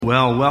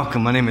Well,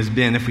 welcome. My name is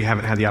Ben. If we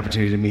haven't had the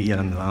opportunity to meet yet,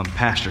 I'm the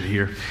pastor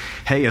here.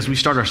 Hey, as we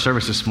start our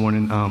service this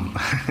morning,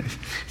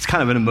 it's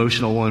kind of an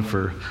emotional one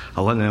for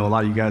I know a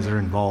lot of you guys are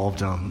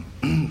involved.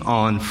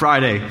 On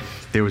Friday,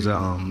 there was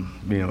a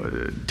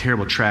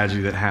terrible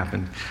tragedy that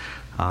happened,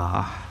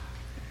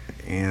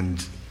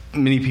 and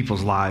many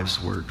people's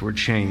lives were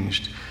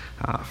changed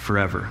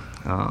forever.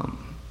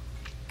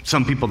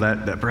 Some people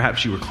that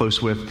perhaps you were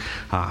close with,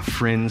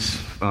 friends,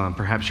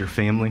 perhaps your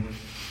family.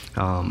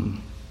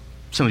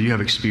 Some of you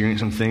have experienced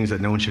some things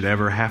that no one should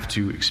ever have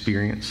to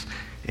experience.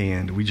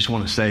 And we just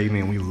want to say,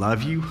 man, we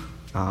love you.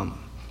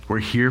 We're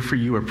here for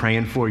you. We're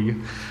praying for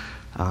you.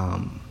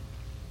 Part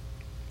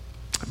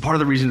of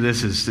the reason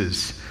this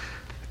is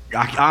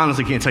I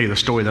honestly can't tell you the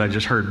story that I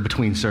just heard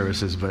between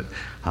services, but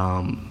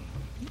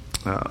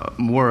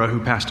Maura, who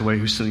passed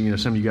away, some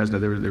of you guys know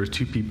there was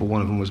two people.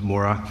 One of them was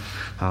Maura.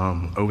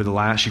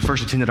 She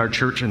first attended our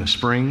church in the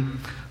spring.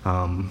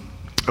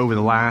 Over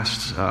the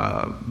last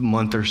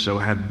month or so,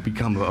 had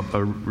become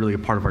really a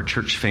part of our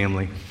church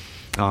family.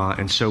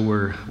 And so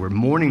we're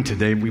mourning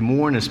today. We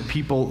mourn as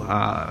people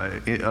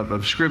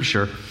of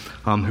Scripture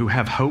who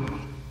have hope.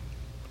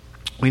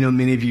 We know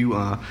many of you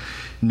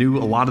knew a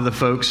lot of the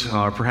folks,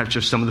 or perhaps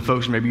just some of the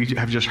folks. Maybe you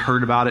have just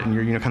heard about it, and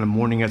you're kind of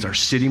mourning as our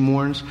city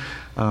mourns.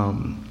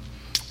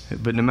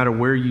 But no matter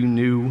where you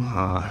knew,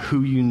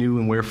 who you knew,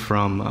 and where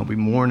from, we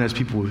mourn as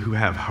people who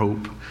have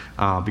hope,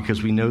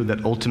 because we know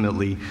that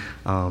ultimately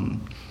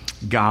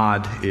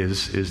God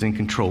is in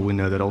control. We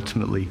know that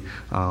ultimately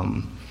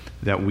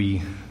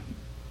that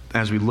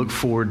as we look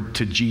forward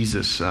to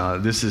Jesus,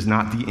 this is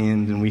not the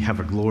end, and we have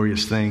a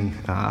glorious thing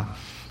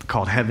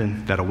called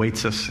heaven that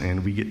awaits us,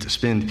 and we get to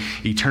spend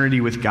eternity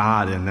with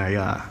God. And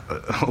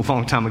a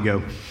long time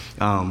ago,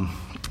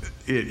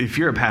 if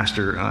you're a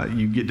pastor,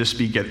 you get to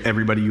speak at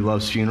everybody you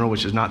love's funeral,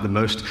 which is not the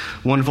most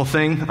wonderful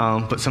thing,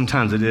 but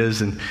sometimes it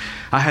is. And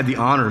I had the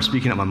honor of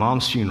speaking at my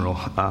mom's funeral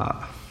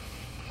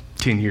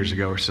 10 years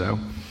ago or so.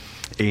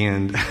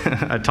 And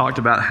I talked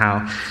about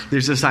how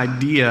there's this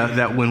idea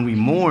that when we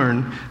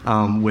mourn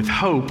with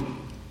hope,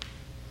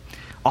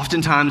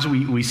 oftentimes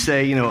we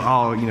say,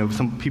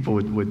 some people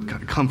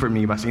would comfort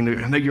me by saying,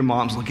 I know your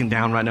mom's looking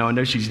down right now. I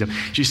know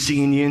she's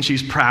seeing you and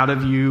she's proud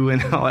of you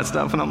and all that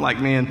stuff. And I'm like,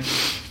 man,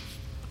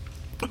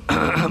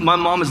 my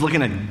mom is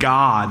looking at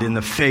God in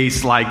the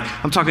face, like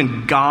I'm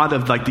talking God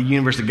of like the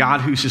universe, the God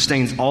who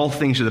sustains all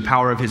things through the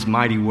power of his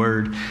mighty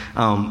word.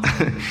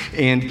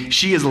 And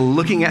she is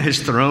looking at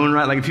his throne,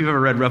 right? Like if you've ever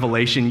read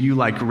Revelation, you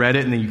like read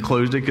it and then you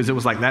closed it because it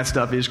was like, that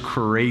stuff is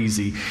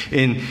crazy.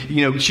 And,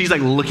 she's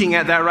like looking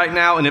at that right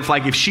now. And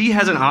if she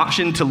has an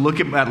option to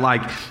look at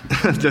like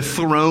the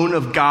throne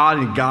of God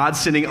and God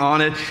sitting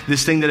on it,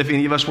 this thing that if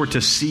any of us were to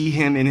see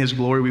him in his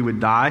glory, we would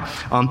die.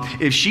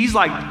 If she's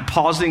like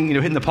pausing,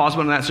 hitting the pause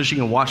button that so she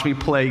can watch me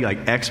play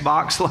like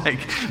Xbox, like,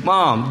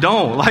 Mom,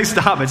 don't, like,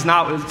 stop.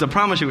 I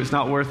promise you it's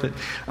not worth it.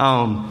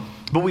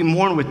 But we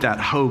mourn with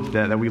that hope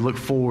that we look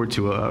forward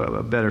to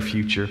a better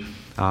future.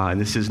 And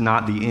this is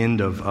not the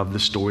end of the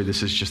story.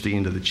 This is just the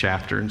end of the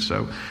chapter. And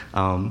so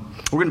we're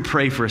going to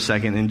pray for a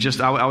second. And just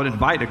I would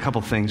invite a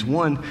couple things.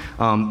 One,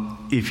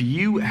 if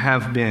you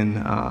have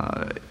been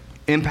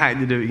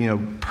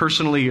impacted,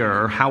 personally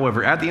or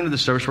however, at the end of the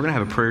service, we're going to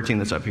have a prayer team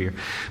that's up here.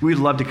 We'd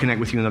love to connect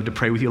with you and love to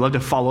pray with you. Love to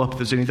follow up if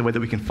there's any way that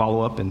we can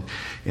follow up and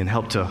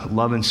help to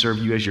love and serve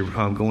you as you're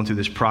going through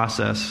this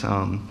process.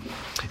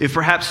 If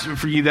perhaps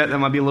for you that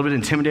might be a little bit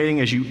intimidating,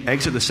 as you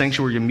exit the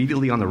sanctuary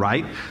immediately on the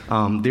right,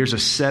 there's a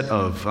set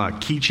of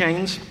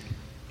keychains,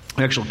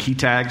 actual key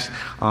tags,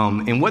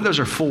 and what those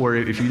are for,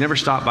 if you've never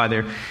stopped by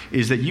there,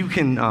 is that you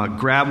can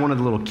grab one of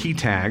the little key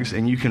tags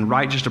and you can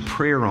write just a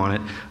prayer on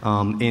it.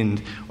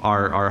 And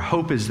our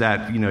hope is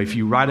that if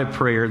you write a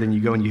prayer, then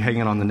you go and you hang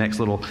it on the next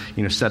little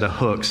set of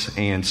hooks,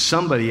 and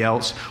somebody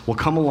else will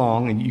come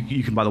along, and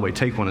you can, by the way,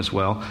 take one as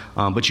well.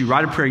 But you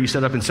write a prayer, you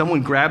set up, and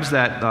someone grabs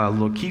that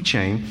little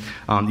keychain.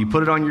 You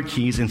put it on your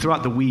keys, and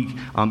throughout the week,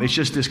 it's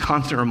just this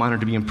constant reminder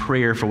to be in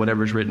prayer for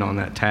whatever's written on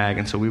that tag.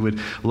 And so we would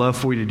love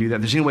for you to do that.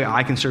 If there's any way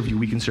I can serve you,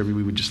 we can serve you,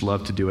 we would just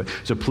love to do it.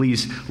 So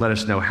please let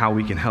us know how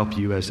we can help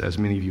you, as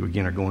many of you,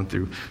 again, are going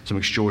through some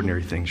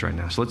extraordinary things right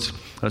now. So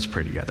let's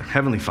pray together.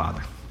 Heavenly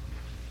Father,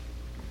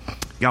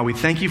 God, we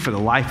thank you for the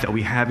life that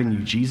we have in you,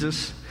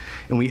 Jesus,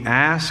 and we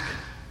ask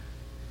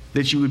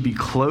that you would be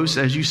close,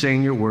 as you say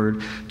in your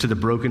word, to the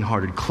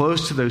brokenhearted,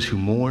 close to those who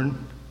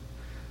mourn.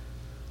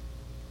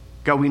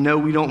 God, we know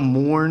we don't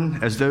mourn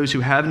as those who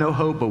have no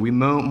hope, but we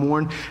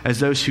mourn as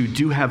those who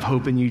do have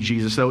hope in you,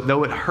 Jesus.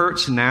 Though it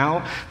hurts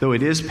now, though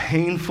it is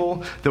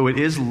painful, though it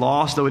is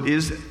lost, though it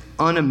is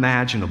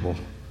unimaginable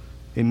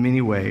in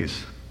many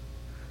ways,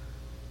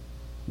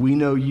 we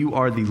know you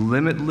are the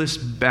limitless,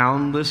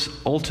 boundless,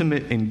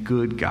 ultimate, and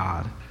good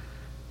God.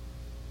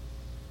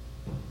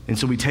 And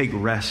so we take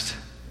rest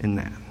in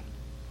that,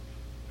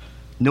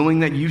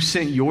 knowing that you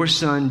sent your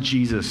son,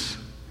 Jesus,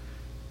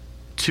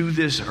 to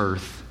this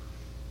earth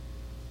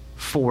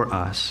for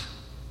us.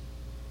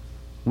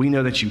 We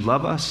know that you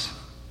love us.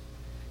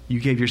 You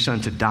gave your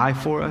son to die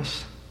for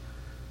us.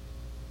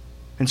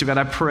 And so, God,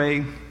 I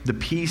pray the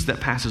peace that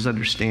passes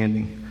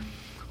understanding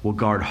will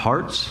guard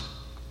hearts,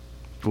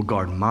 will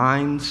guard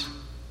minds.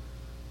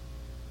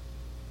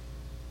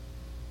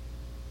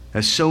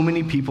 As so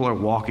many people are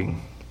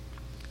walking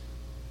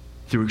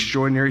through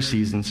extraordinary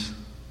seasons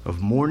of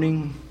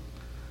mourning,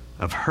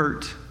 of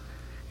hurt,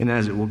 and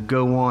as it will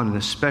go on, and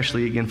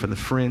especially again for the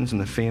friends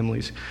and the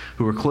families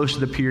who are close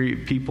to the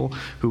people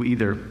who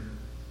either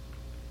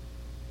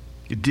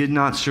did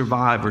not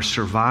survive or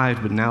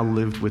survived but now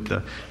lived with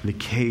the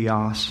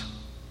chaos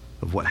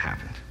of what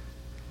happened.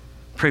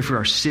 Pray for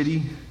our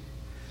city.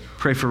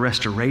 Pray for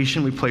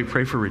restoration. We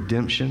pray for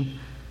redemption.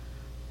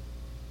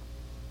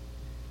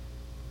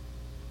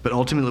 But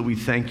ultimately, we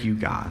thank you,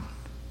 God,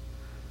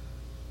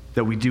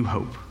 that we do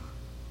hope,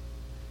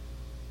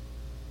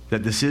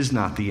 that this is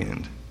not the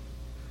end,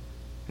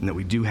 and that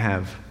we do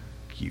have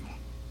you.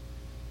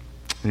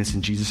 And it's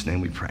in Jesus'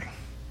 name we pray.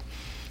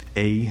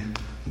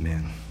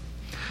 Amen.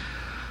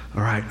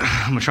 All right,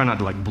 I'm going to try not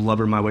to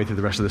blubber my way through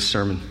the rest of this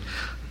sermon.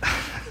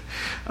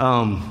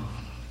 So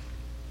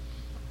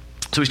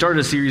we started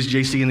a series,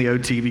 JC and the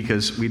OT,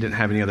 because we didn't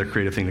have any other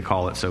creative thing to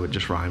call it, so it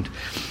just rhymed.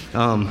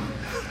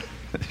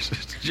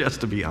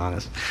 Just to be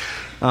honest.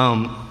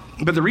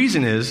 But the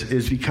reason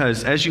is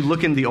because as you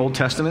look in the Old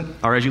Testament,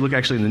 or as you look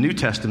actually in the New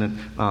Testament,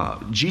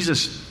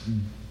 Jesus'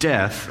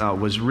 death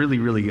was really,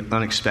 really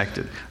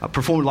unexpected.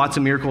 Performed lots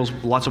of miracles,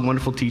 lots of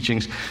wonderful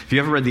teachings. If you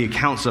ever read the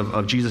accounts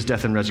of Jesus'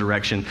 death and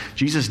resurrection,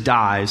 Jesus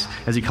dies.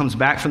 As he comes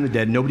back from the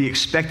dead, nobody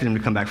expected him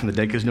to come back from the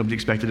dead because nobody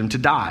expected him to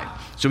die.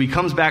 So he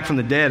comes back from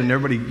the dead, and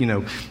everybody,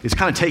 is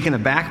kind of taken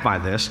aback by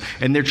this.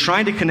 And they're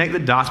trying to connect the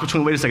dots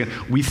between, wait a second,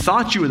 we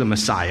thought you were the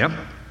Messiah.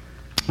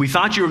 We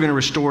thought you were going to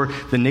restore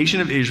the nation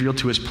of Israel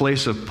to its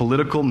place of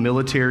political,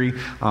 military,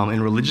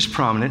 and religious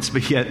prominence,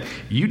 but yet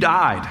you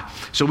died.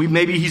 So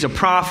maybe he's a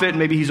prophet,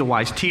 maybe he's a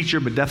wise teacher,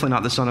 but definitely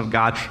not the Son of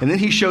God. And then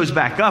he shows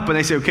back up, and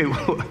they say, okay,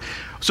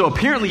 so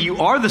apparently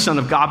you are the Son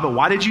of God, but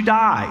why did you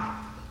die?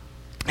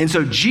 And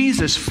so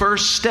Jesus'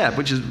 first step,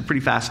 which is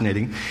pretty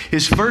fascinating,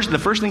 the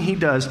first thing he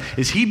does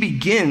is he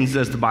begins,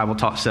 as the Bible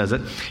says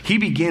it, he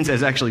begins,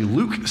 as actually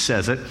Luke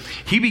says it,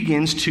 he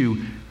begins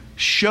to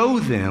show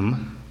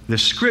them the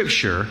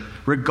scripture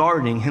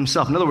regarding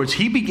himself. In other words,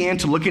 he began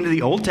to look into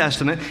the Old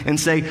Testament and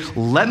say,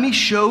 let me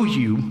show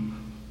you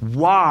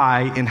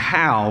why and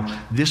how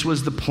this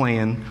was the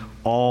plan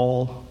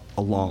all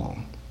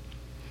along.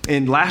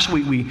 And last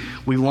week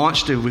we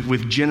launched it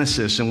with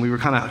Genesis, and we were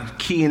kind of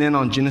keying in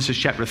on Genesis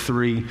chapter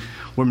 3,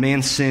 where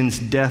man sins,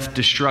 death,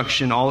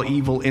 destruction, all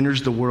evil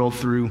enters the world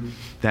through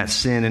that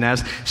sin. And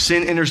as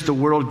sin enters the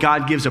world,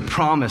 God gives a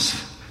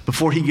promise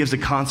before he gives a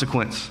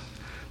consequence.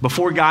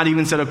 Before God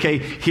even said, okay,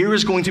 here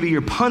is going to be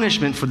your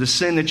punishment for the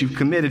sin that you've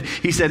committed,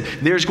 he said,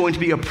 there's going to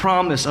be a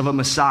promise of a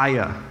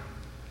Messiah.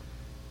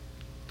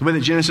 The way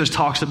that Genesis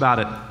talks about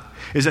it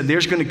is that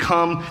there's going to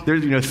come,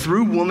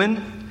 through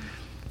woman,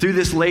 through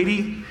this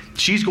lady,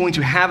 she's going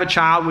to have a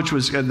child, which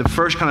was the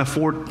first kind of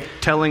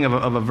foretelling of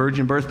a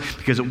virgin birth,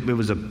 because it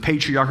was a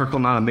patriarchal,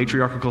 not a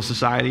matriarchal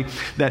society,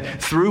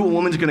 that through a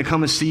woman's going to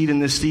come a seed,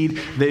 and this seed,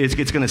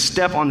 it's going to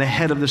step on the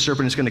head of the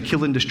serpent, it's going to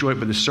kill it and destroy it,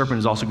 but the serpent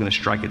is also going to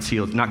strike its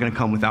heel. It's not going to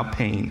come without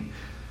pain.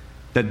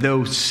 That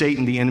though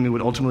Satan, the enemy,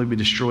 would ultimately be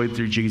destroyed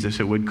through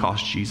Jesus, it would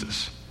cost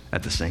Jesus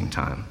at the same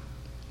time.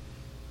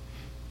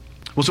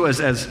 Well, so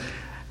as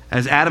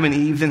Adam and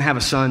Eve then have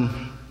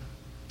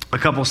a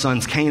couple of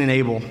sons, Cain and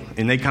Abel,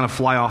 and they kind of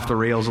fly off the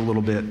rails a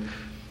little bit.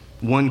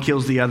 One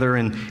kills the other,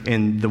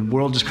 and the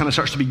world just kind of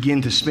starts to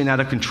begin to spin out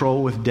of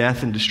control with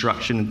death and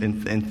destruction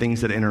and things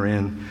that enter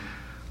in.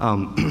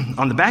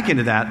 On the back end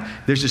of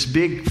that, there's this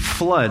big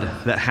flood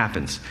that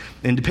happens.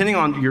 And depending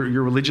on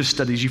your religious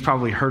studies, you've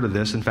probably heard of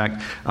this. In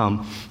fact,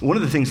 one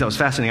of the things that was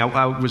fascinating,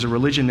 I was a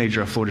religion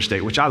major at Florida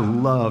State, which I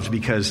loved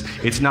because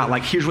it's not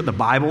like, here's what the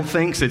Bible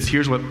thinks. It's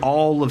here's what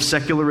all of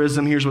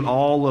secularism, here's what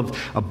all of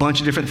a bunch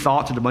of different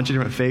thoughts and a bunch of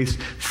different faiths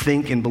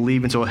think and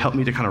believe. And so it helped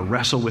me to kind of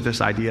wrestle with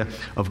this idea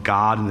of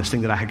God and this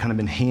thing that I had kind of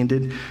been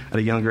handed at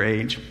a younger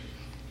age.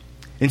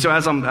 And so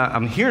as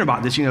I'm hearing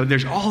about this,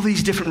 there's all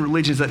these different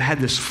religions that had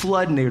this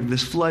flood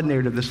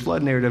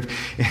narrative.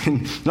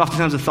 And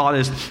oftentimes the thought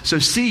is, so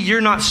see,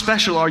 you're not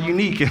special or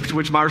unique. To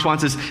which my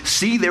response is,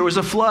 see, there was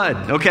a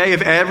flood. Okay,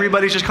 if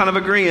everybody's just kind of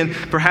agreeing,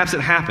 perhaps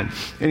it happened.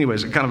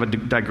 Anyways, kind of a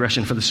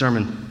digression for the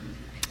sermon.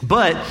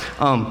 But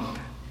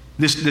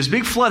this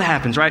big flood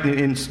happens, right?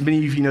 And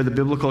many of you know the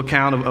biblical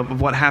account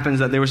of what happens,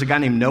 that there was a guy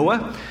named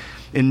Noah.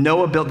 And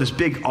Noah built this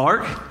big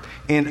ark.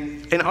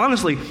 And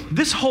honestly,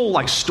 this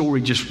whole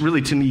story just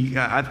really, to me,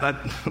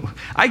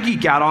 I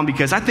geek out on,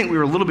 because I think we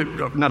were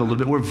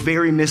we're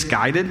very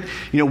misguided.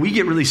 We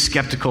get really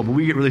skeptical, but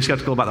we get really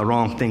skeptical about the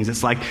wrong things.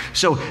 It's like,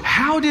 so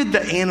how did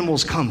the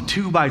animals come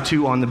 2 by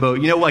 2 on the boat?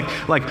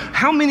 Like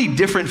how many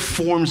different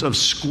forms of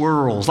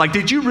squirrels? Like,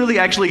 did you really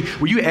actually,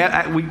 were you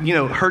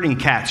herding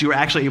cats? You were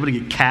actually able to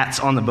get cats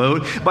on the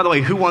boat? By the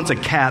way, who wants a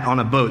cat on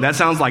a boat? That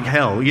sounds like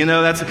hell.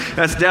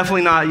 That's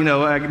definitely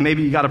not,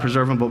 maybe you got to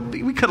preserve them, but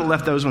we could have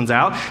left those ones out.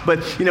 about. But,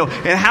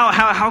 and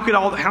how could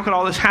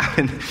all this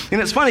happen?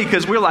 And it's funny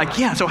because we're like,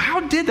 yeah, so how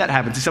did that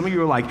happen? See, some of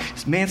you are like,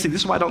 man, see,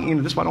 this is why I don't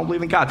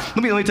believe in God. Let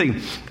me tell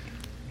you.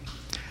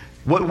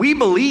 What we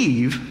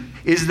believe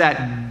is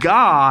that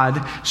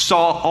God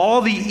saw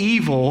all the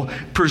evil,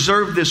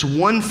 preserved this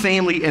one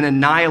family, and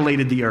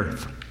annihilated the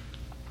earth.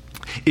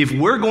 If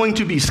we're going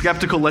to be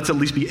skeptical, let's at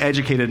least be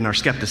educated in our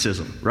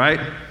skepticism, right?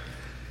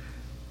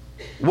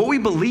 What we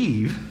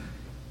believe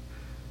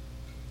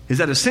is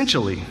that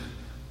essentially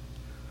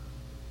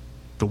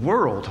the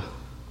world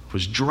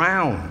was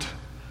drowned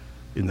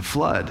in the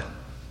flood.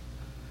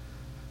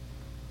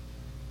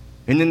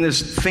 And then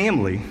this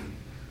family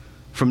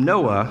from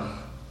Noah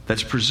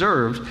that's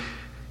preserved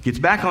gets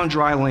back on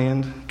dry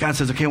land. God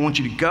says, okay, I want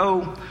you to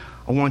go.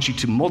 I want you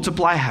to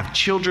multiply, have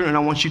children, and I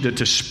want you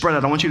to spread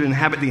out. I want you to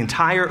inhabit the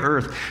entire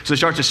earth. So they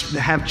start to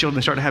have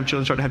children, start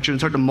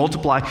to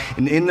multiply.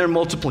 And in their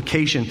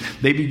multiplication,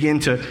 they begin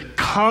to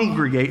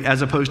congregate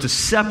as opposed to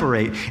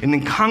separate. And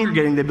in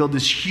congregating, they build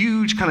this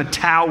huge kind of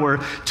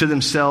tower to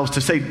themselves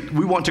to say,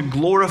 we want to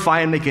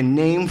glorify and make a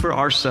name for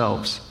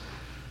ourselves,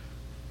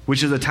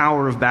 which is the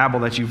Tower of Babel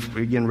that you've,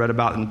 again, read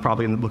about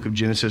probably in the book of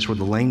Genesis, where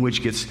the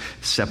language gets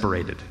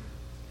separated.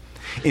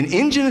 And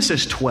in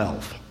Genesis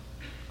 12,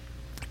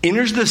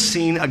 enters the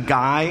scene a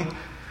guy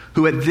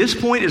who at this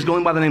point is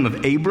going by the name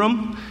of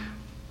Abram,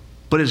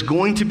 but is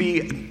going to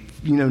be,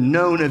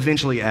 known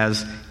eventually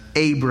as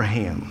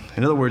Abraham.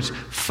 In other words,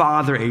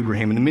 Father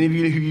Abraham. And many of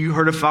you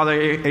heard of Father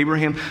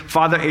Abraham.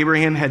 Father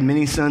Abraham had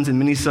many sons, and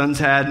many sons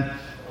had,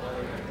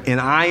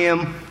 and I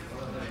am,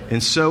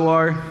 and so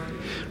are.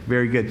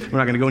 Very good. We're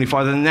not going to go any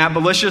farther than that,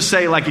 but let's just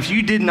say, if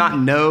you did not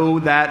know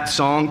that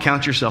song,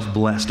 count yourself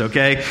blessed,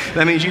 okay?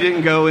 That means you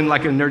didn't go in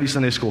like a nerdy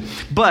Sunday school.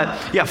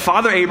 But, yeah,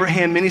 Father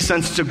Abraham, many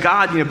sons. So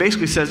God,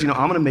 basically says, I'm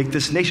going to make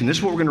this nation. This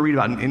is what we're going to read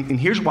about, and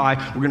here's why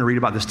we're going to read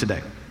about this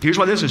today. Here's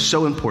why this is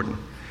so important.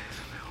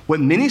 What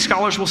many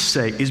scholars will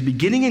say is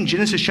beginning in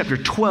Genesis chapter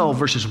 12,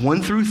 verses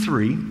 1 through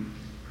 3,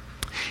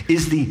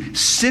 is the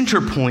center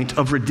point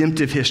of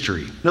redemptive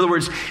history. In other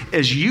words,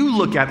 as we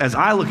look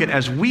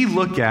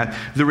at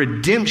the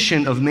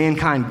redemption of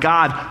mankind,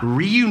 God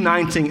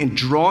reuniting and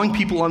drawing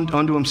people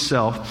unto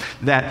himself,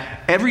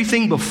 that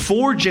everything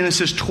before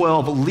Genesis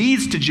 12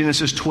 leads to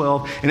Genesis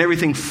 12, and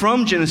everything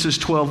from Genesis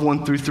 12,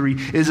 1 through 3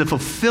 is a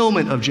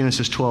fulfillment of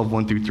Genesis 12,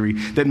 1 through 3.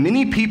 That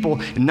many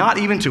people, not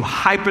even to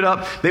hype it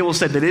up, they will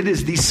say that it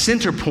is the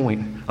center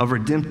point of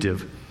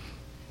redemptive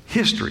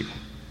history.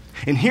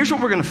 And here's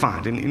what we're going to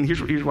find, and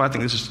here's why I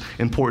think this is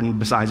important,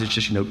 besides it's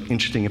just,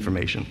 interesting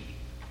information.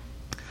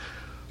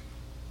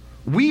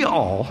 We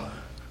all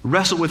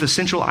wrestle with a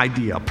central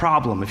idea, a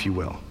problem, if you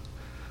will,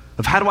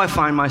 of how do I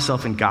find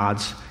myself in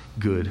God's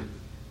good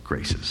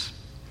graces.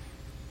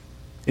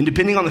 And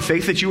depending on the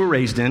faith that you were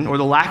raised in, or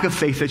the lack of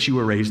faith that you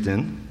were raised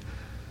in,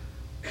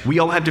 we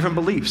all have different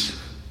beliefs.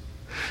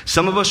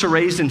 Some of us are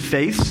raised in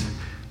faiths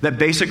that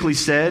basically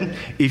said,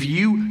 if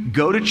you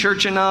go to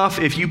church enough,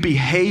 if you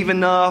behave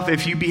enough,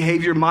 if you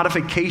behavior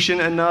modification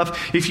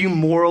enough, if you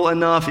moral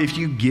enough, if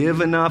you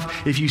give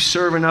enough, if you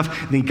serve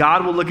enough, then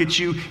God will look at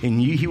you and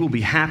he will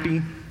be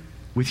happy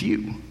with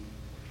you.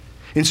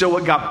 And so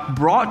what got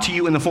brought to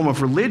you in the form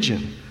of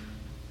religion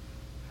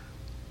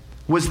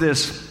was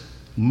this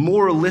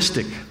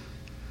moralistic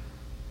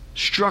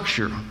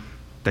structure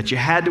that you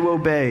had to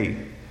obey.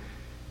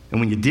 And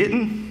when you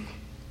didn't,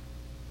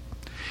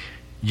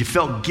 you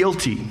felt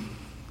guilty,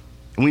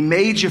 and we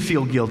made you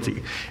feel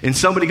guilty. And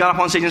somebody got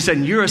up on stage and said,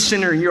 you're a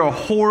sinner, and you're a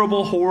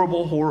horrible,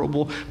 horrible,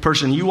 horrible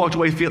person. You walked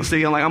away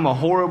feeling like, I'm a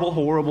horrible,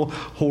 horrible,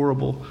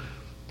 horrible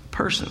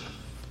person.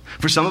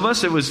 For some of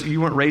us, it was you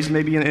weren't raised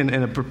maybe in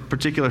a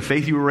particular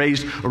faith. You were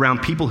raised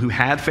around people who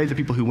had faith, the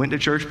people who went to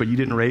church, but you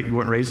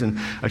weren't raised in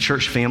a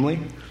church family.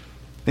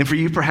 And for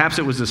you, perhaps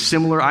it was a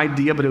similar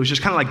idea, but it was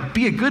just kind of like,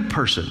 be a good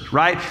person,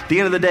 right? At the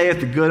end of the day,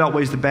 if the good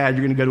outweighs the bad,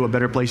 you're going to go to a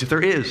better place if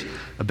there is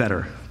a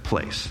better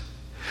place.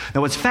 Now,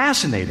 what's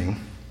fascinating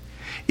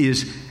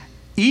is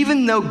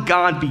even though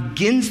God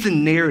begins the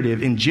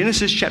narrative in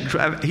Genesis chapter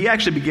 12, he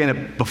actually began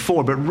it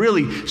before, but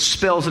really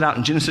spells it out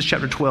in Genesis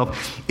chapter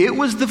 12. It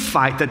was the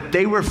fight that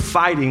they were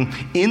fighting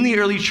in the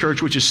early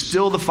church, which is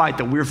still the fight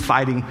that we're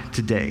fighting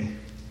today.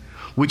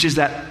 Which is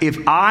that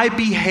if I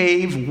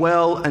behave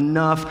well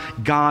enough,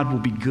 God will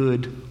be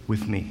good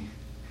with me.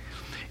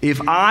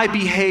 If I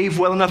behave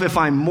well enough, if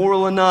I'm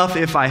moral enough,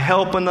 if I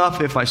help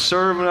enough, if I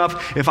serve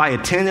enough, if I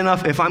attend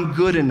enough, if I'm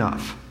good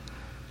enough,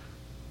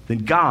 then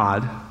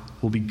God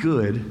will be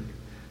good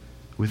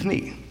with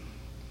me.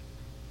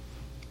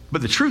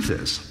 But the truth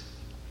is,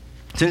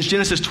 since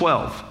Genesis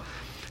 12,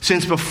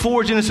 since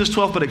before Genesis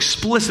 12, but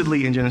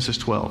explicitly in Genesis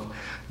 12,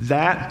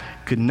 that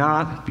could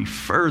not be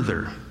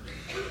further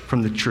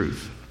from the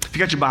truth. If you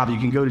got your Bible, you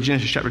can go to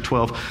Genesis chapter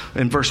 12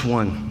 and verse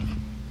 1.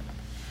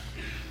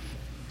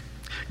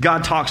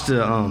 God talks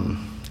to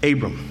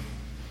Abram.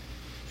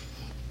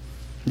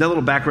 That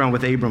little background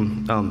with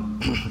Abram,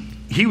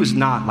 he was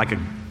not like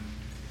a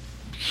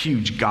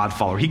huge God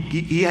follower.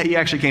 He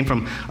actually came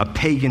from a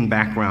pagan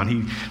background.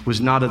 He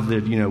was not of the,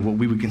 what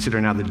we would consider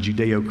now the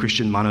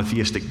Judeo-Christian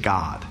monotheistic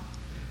God.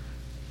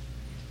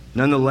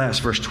 Nonetheless,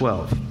 verse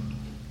 12.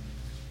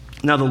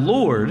 Now the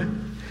Lord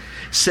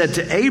said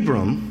to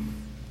Abram,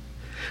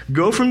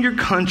 go from your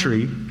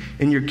country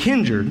and your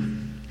kindred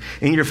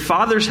and your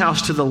father's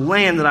house to the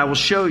land that I will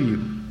show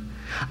you.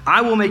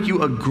 I will make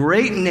you a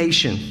great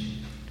nation,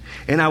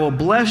 and I will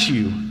bless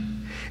you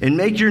and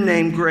make your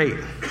name great,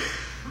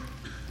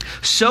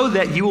 so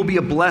that you will be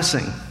a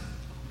blessing.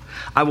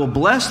 I will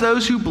bless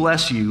those who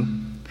bless you,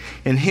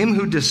 and him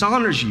who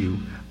dishonors you,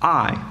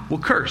 I will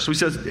curse. So he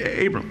says,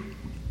 Abram,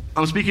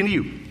 I'm speaking to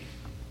you.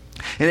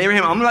 And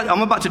Abraham,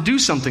 I'm about to do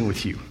something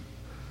with you.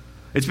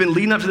 It's been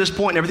leading up to this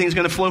point, and everything's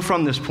going to flow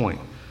from this point.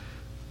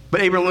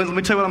 But Abraham, let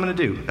me tell you what I'm going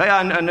to do.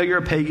 I know you're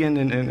a pagan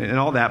and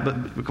all that,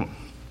 but come on.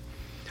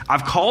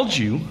 I've called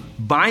you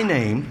by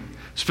name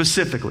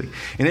specifically.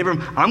 And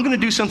Abraham, I'm going to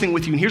do something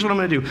with you, and here's what I'm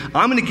going to do.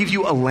 I'm going to give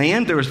you a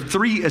land. There was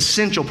 3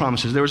 essential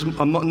promises. There was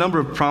a number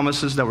of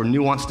promises that were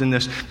nuanced in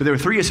this, but there were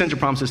 3 essential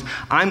promises.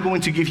 I'm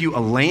going to give you a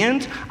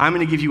land, I'm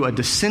going to give you a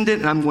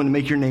descendant, and I'm going to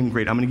make your name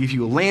great. I'm going to give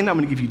you a land, I'm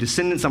going to give you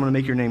descendants, I'm going to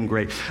make your name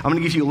great. I'm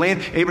going to give you a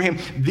land.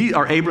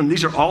 Abram,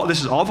 this is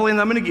all the land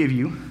I'm going to give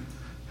you.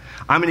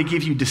 I'm going to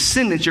give you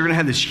descendants. You're going to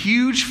have this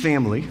huge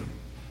family,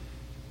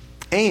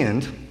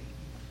 and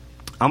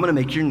I'm going to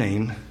make your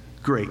name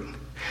great.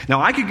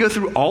 Now, I could go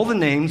through all the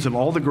names of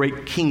all the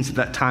great kings at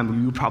that time, but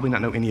you would probably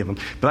not know any of them.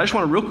 But I just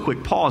want to real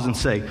quick pause and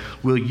say,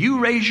 will you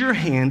raise your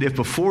hand if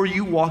before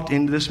you walked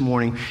into this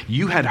morning,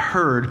 you had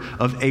heard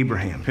of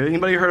Abraham?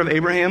 Anybody heard of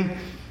Abraham?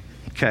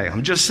 Okay,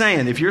 I'm just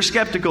saying, if you're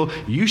skeptical,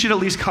 you should at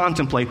least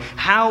contemplate,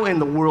 how in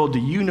the world do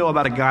you know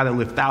about a guy that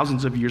lived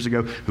thousands of years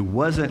ago who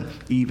wasn't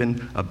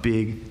even a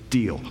big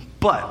deal?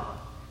 But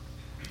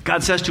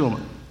God says to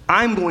him,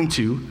 I'm going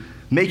to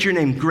make your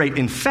name great.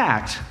 In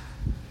fact,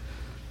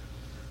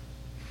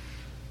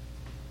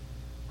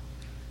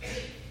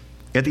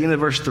 at the end of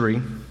verse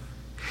 3,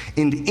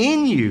 and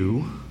in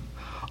you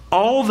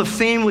all the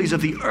families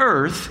of the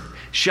earth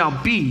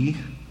shall be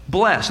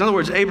blessed. In other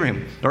words,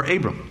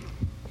 Abram,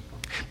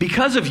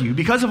 because of you,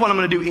 because of what I'm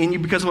going to do in you,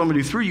 because of what I'm going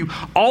to do through you,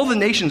 all the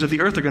nations of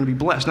the earth are going to be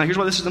blessed. Now, here's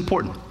why this is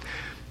important.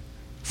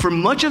 For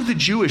much of the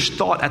Jewish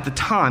thought at the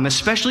time,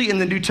 especially in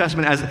the New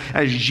Testament,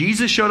 as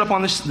Jesus showed up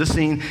on the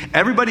scene,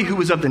 everybody who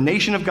was of the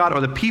nation of God or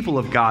the people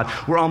of God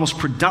were almost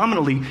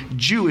predominantly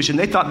Jewish, and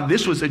they thought that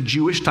this was a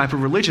Jewish type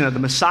of religion, that the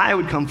Messiah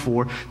would come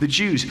for the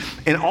Jews.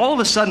 And all of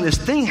a sudden, this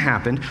thing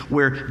happened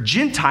where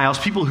Gentiles,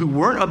 people who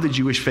weren't of the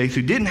Jewish faith,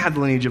 who didn't have the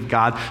lineage of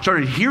God,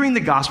 started hearing the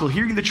gospel,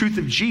 hearing the truth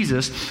of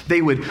Jesus.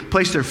 They would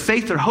place their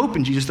faith, their hope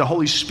in Jesus. The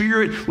Holy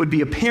Spirit would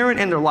be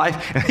apparent in their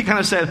life, and they kind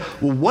of said,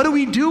 well, what do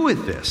we do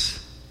with this?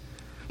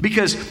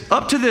 Because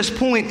up to this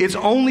point, it's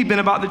only been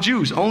about the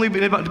Jews, only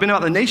been about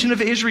the nation of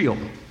Israel.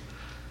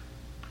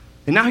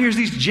 And now here's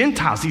these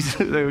Gentiles,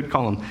 they would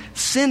call them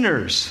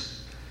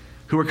sinners,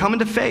 who are coming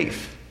to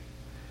faith.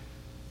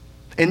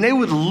 And they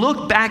would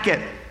look back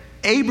at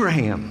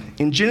Abraham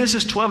in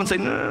Genesis 12 and say,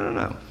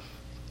 no.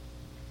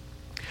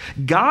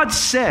 God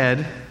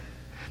said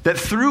that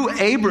through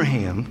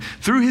Abraham,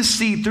 through his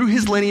seed, through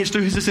his lineage,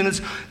 through his descendants,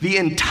 the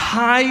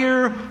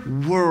entire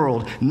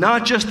world,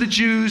 not just the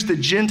Jews, the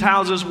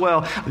Gentiles as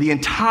well, the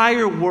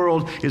entire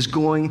world is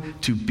going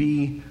to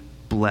be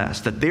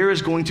blessed. That there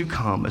is going to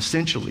come,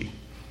 essentially,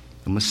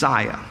 a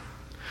Messiah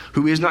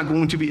who is not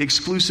going to be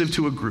exclusive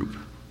to a group,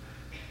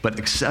 but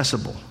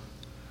accessible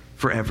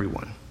for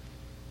everyone.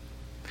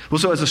 Well,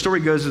 so as the story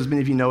goes, as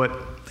many of you know it,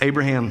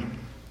 Abraham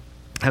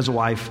has a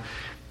wife.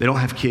 They don't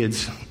have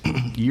kids.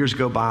 Years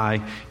go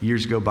by. He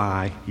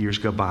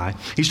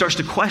starts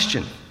to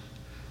question.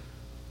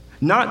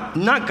 Not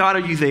God, are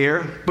you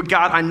there? But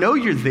God, I know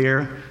you're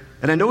there,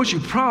 and I know what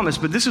you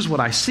promised, but this is what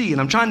I see. And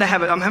I'm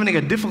having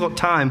a difficult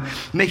time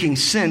making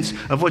sense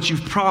of what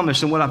you've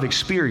promised and what I've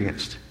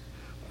experienced.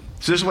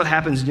 So this is what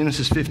happens in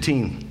Genesis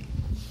 15.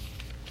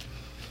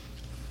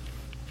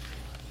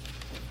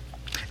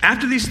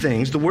 After these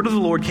things, the word of the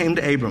Lord came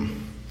to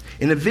Abram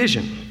in a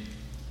vision.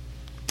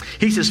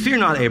 He says, fear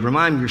not, Abram,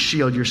 I am your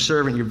shield, your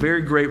servant, your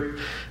very great,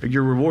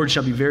 your reward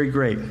shall be very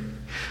great.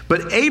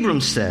 But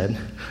Abram said,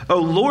 O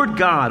Lord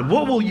God,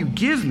 what will you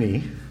give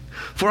me?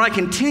 For I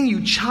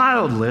continue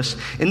childless,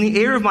 and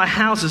the heir of my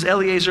house is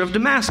Eliezer of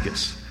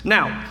Damascus.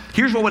 Now,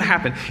 here's what would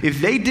happen. If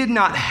they did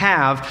not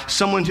have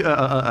someone,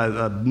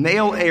 a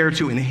male heir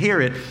to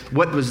inherit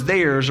what was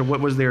theirs, or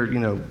what was their,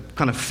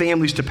 kind of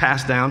families to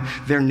pass down,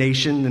 their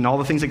nation and all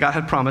the things that God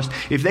had promised,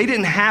 if they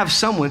didn't have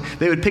someone,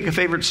 they would pick a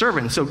favorite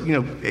servant. So,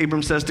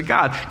 Abram says to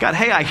God,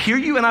 hey, I hear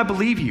you and I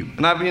believe you.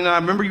 And I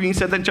remember you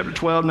said that in chapter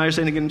 12, now you're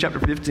saying it again in chapter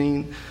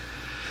 15.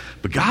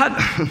 But God,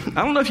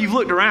 I don't know if you've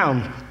looked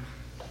around.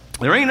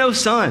 There ain't no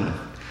son.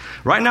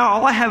 Right now,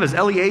 all I have is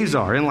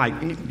Eliezer,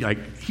 and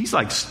he's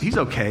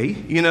okay,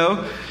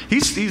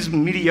 he's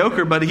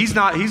mediocre, but he's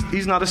not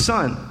a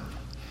son.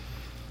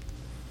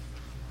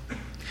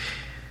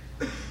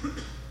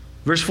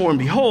 Verse 4, and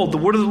behold, the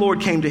word of the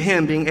Lord came to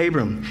him, being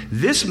Abram.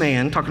 This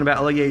man, talking about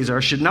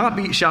Eliezer, shall not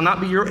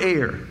be your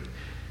heir.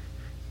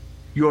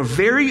 Your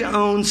very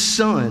own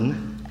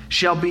son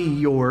shall be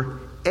your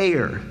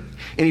heir.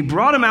 And he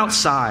brought him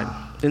outside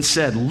and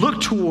said,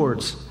 look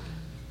towards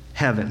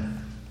heaven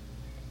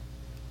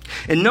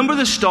And number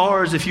the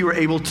stars if you were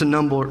able to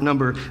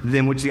number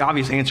them, which the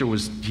obvious answer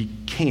was he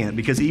can't,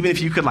 because even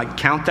if you could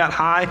count that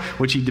high,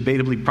 which he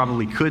debatably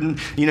probably couldn't,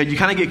 you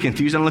kind of get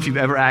confused. I don't know if you've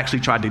ever actually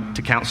tried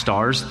to count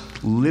stars.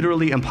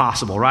 Literally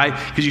impossible, right?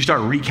 Because you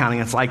start recounting.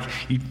 It's like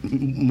you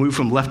move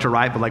from left to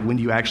right, but when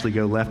do you actually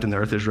go left and the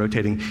earth is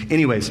rotating?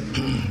 Anyways,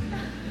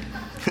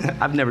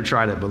 I've never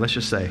tried it, but let's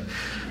just say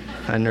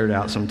I nerd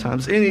out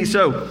sometimes.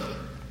 So,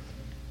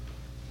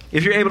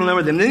 if you're able to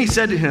number them, then he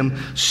said to him,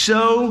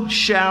 so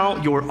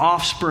shall your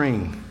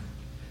offspring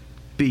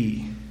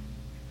be.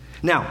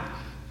 Now,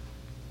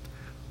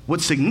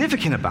 what's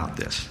significant about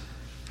this,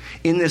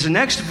 in this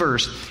next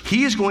verse,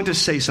 he is going to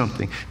say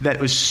something that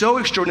was so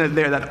extraordinary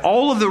there that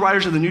all of the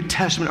writers of the New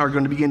Testament are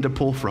going to begin to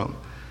pull from.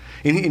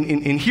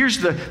 And here's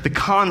the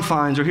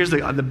confines, or here's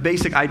the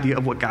basic idea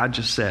of what God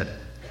just said.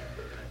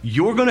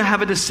 You're going to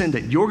have a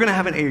descendant. You're going to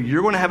have an heir.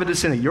 You're going to have a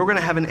descendant. You're going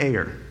to have an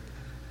heir.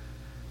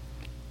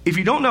 If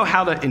you don't know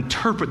how to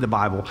interpret the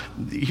Bible,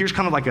 here's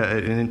kind of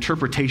an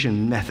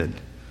interpretation method.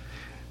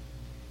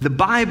 The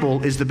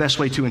Bible is the best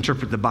way to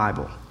interpret the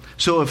Bible.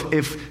 So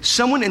if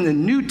someone in the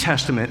New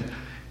Testament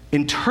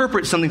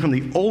interprets something from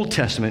the Old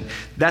Testament,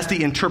 that's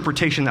the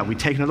interpretation that we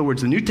take. In other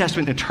words, the New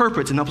Testament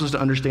interprets and helps us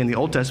to understand the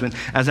Old Testament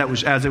as it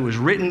was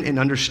written and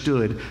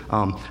understood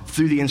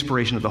through the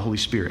inspiration of the Holy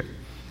Spirit.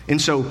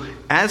 And so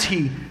as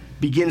he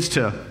begins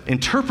to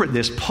interpret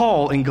this,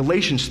 Paul in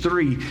Galatians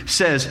 3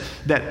 says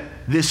that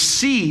this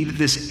seed,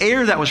 this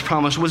heir that was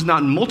promised, was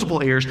not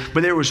multiple heirs,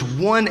 but there was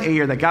one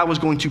heir that God was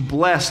going to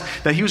bless,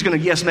 that he was going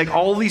to, yes, make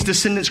all these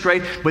descendants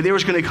great, but there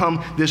was going to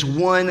come this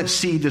one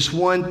seed, this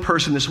one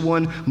person, this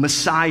one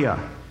Messiah.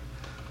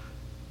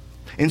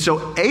 And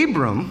so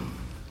Abram,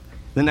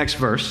 the next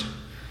verse,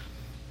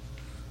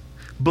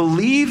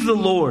 believed the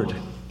Lord,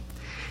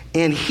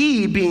 and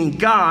he, being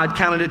God,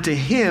 counted it to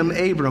him,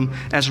 Abram,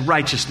 as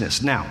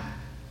righteousness. Now,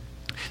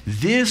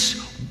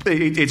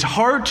 it's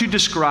hard to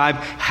describe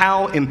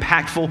how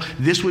impactful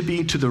this would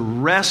be to the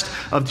rest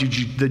of the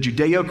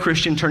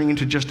Judeo-Christian turning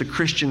into just the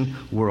Christian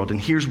world.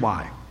 And here's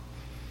why.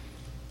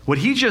 What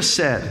he just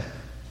said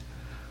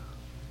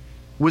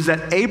was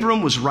that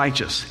Abram was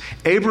righteous.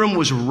 Abram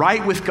was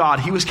right with God.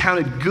 He was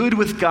counted good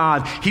with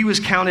God. He was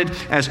counted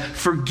as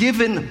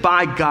forgiven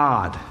by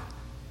God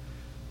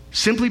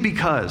simply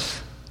because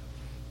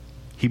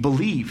he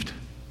believed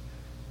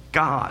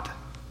God.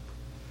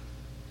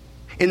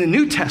 In the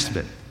New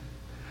Testament,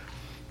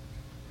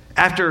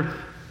 after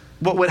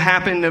what would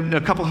happen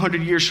a couple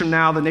hundred years from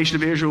now, the nation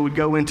of Israel would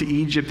go into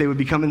Egypt. They would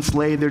become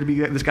enslaved. There would be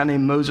this guy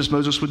named Moses.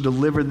 Moses would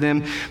deliver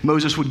them.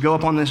 Moses would go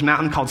up on this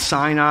mountain called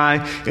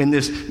Sinai. In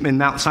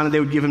Mount Sinai, they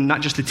would give him not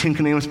just the 10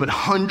 commandments, but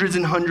hundreds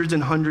and hundreds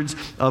and hundreds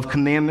of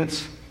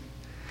commandments.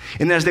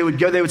 And as they would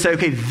go, they would say,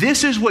 okay,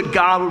 this is what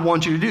God would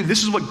want you to do.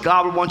 This is what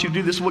God would want you to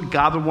do. This is what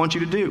God would want you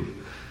to do.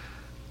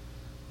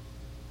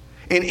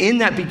 And in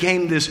that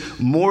became this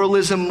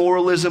moralism.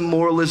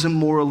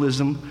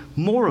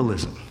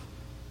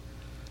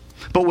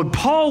 But what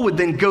Paul would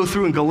then go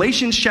through in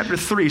Galatians chapter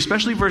 3,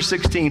 especially verse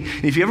 16,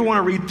 and if you ever want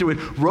to read through it,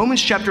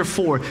 Romans chapter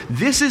 4,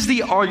 this is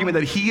the argument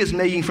that he is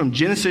making from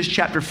Genesis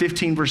chapter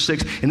 15, verse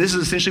 6, and this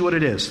is essentially what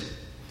it is.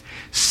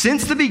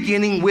 Since the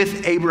beginning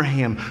with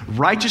Abraham,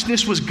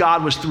 righteousness with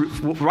God was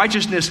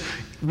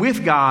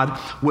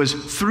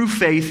through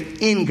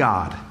faith in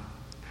God.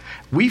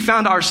 We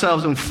find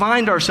ourselves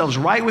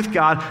right with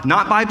God,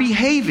 not by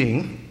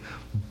behaving,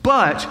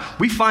 but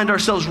we find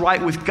ourselves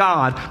right with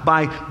God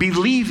by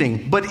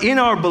believing. But in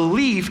our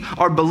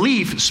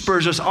belief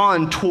spurs us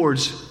on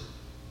towards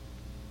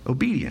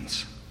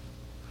obedience.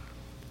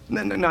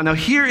 Now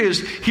here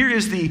is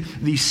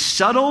the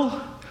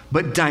subtle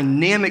but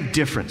dynamic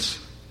difference.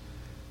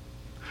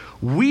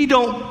 We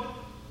don't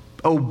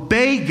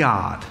obey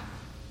God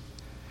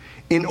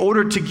in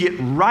order to get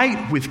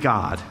right with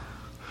God.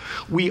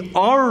 We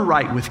are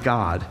right with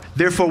God.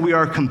 Therefore, we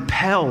are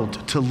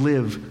compelled to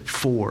live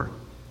for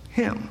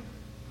Him.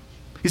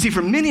 You see,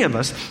 for many of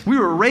us, we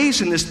were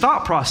raised in this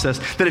thought process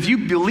that if you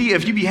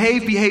behave,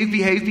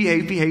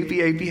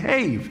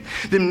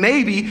 then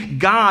maybe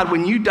God,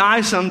 when you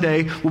die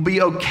someday, will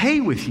be okay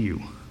with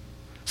you.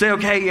 Say,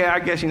 okay, yeah, I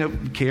guess,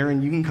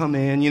 Karen, you can come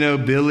in.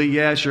 Billy,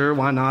 yeah, sure,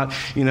 why not?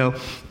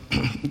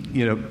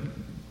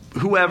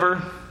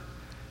 Whoever.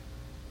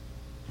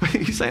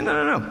 He's saying,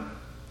 no.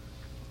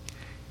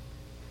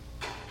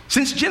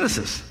 Since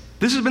Genesis,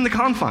 this has been the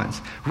confines.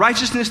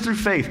 Righteousness through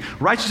faith.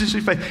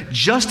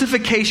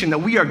 Justification, that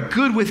we are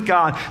good with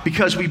God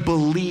because we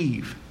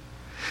believe.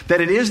 That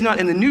it is not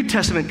in the New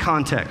Testament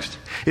context.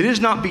 It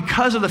is not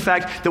because of the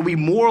fact that we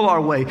moral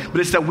our way, but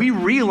it's that we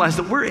realize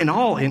that we're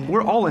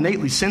all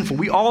innately sinful.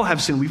 We all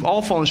have sinned. We've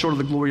all fallen short of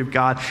the glory of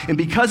God. And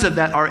because of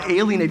that, are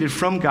alienated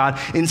from God.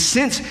 And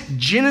since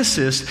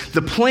Genesis,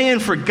 the plan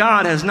for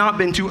God has not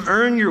been to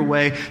earn your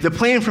way. The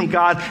plan from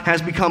God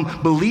has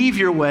become believe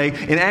your way.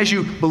 And as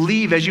you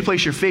believe, as you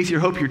place your faith,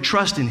 your hope, your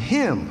trust in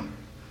Him,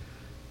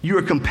 you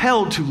are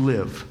compelled to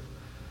live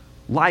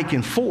like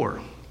and for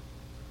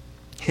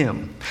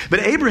him. But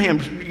Abraham,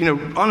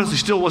 honestly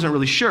still wasn't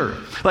really sure.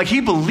 Like,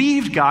 he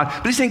believed God,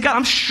 but he's saying, God,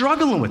 I'm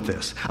struggling with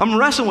this. I'm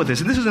wrestling with this.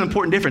 And this is an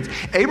important difference.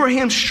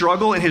 Abraham's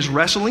struggle and his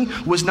wrestling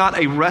was not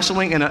a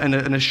wrestling and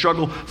a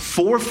struggle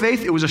for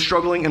faith. It was a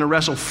struggling and a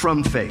wrestle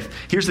from faith.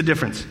 Here's the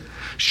difference.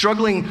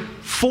 Struggling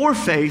for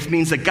faith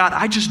means that, God,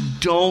 I just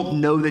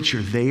don't know that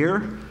you're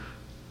there.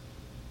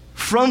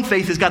 From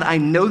faith is, God, I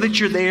know that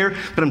you're there,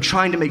 but I'm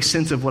trying to make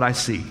sense of what I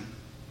see.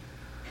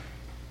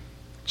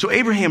 So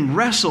Abraham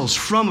wrestles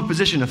from a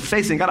position of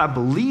faith, saying, God, I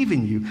believe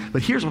in you,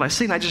 but here's what I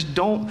see, and I just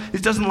don't,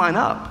 it doesn't line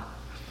up.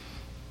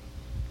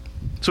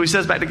 So he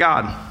says back to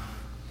God,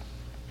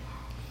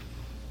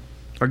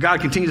 or God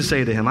continues to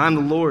say to him, I'm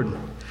the Lord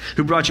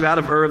who brought you out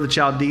of Ur of the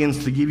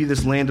Chaldeans to give you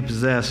this land to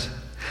possess.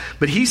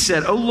 But he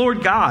said, O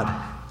Lord God,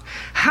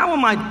 how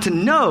am I to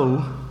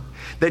know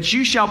that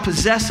you shall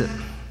possess it?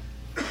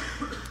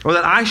 Or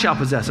that I shall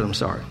possess it,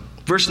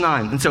 Verse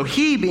 9, and so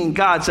he, being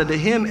God, said to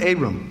him,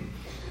 Abram,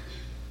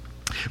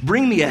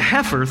 bring me a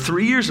heifer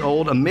 3 years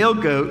old, a male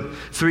goat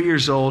 3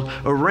 years old,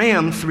 a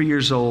ram 3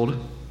 years old,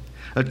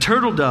 a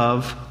turtle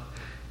dove,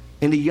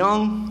 and a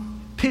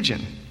young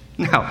pigeon.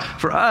 Now,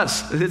 for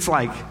us, it's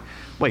like,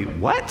 wait,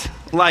 what?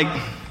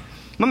 Like,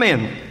 my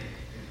man,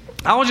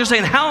 I was just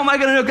saying, how am I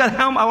going to know, God?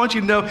 I want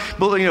you to know,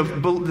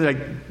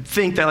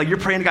 think that, like, you're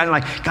praying to God and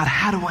like, God,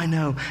 how do I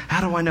know?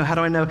 How do I know? How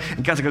do I know?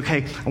 And God's like,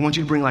 okay, I want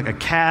you to bring like a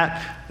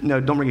cat. No,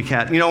 don't bring a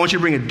cat. I want you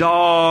to bring a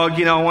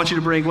dog. I want you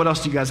to bring, what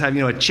else do you guys have?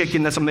 A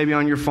chicken that's maybe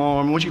on your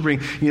farm. I want you to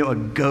bring, a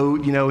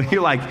goat.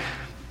 You're like,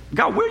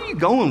 God, where are you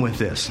going with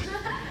this?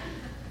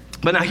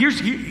 But now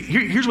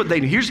here's what they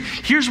knew.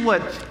 Here's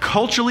what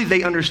culturally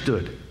they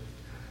understood.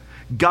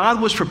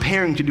 God was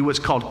preparing to do what's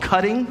called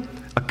cutting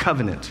a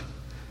covenant.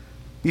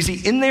 You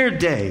see, in their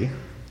day,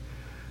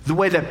 the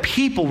way that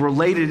people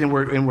related and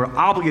were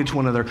obligated to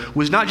one another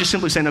was not just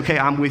simply saying, okay,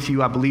 I'm with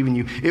you, I believe in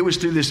you. It was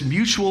through this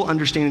mutual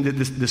understanding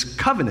that this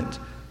covenant,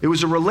 it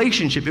was a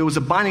relationship, it was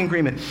a binding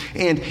agreement.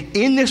 And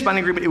in this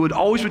binding agreement, it would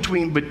always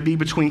be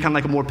between kind of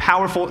like a more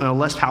powerful and a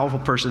less powerful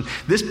person.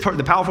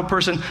 The powerful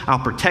person, I'll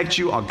protect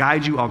you, I'll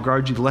guide you, I'll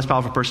guard you. The less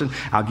powerful person,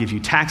 I'll give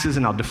you taxes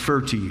and I'll defer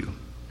to you.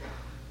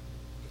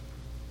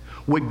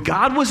 What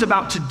God was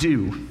about to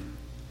do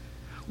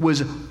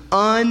was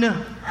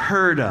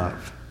unheard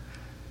of.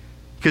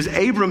 Because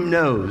Abram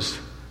knows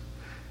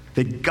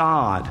that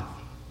God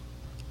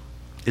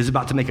is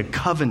about to make a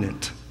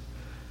covenant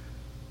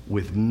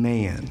with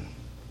man,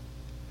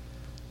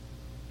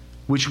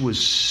 which was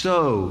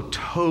so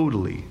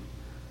totally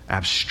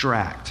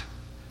abstract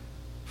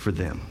for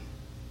them.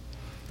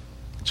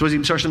 So as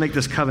he starts to make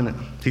this covenant,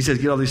 he says,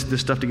 get all this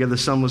stuff together. The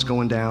sun was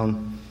going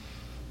down.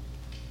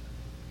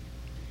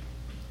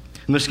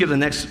 I'm going to skip the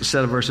next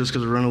set of verses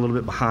because we're running a little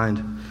bit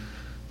behind.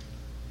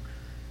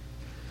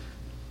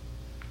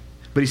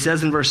 But he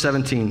says in verse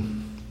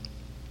 17,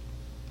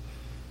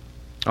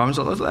 I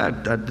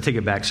take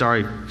it back.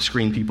 Sorry,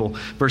 screen people.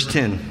 Verse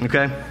 10,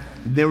 okay?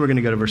 Then we're going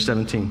to go to verse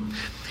 17.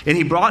 And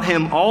he brought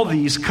him all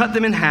these, cut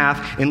them in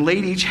half, and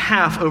laid each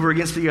half over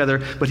against the other,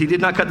 but he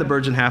did not cut the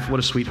birds in half. What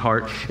a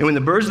sweetheart. And when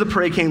the birds of the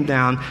prey came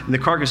down, and the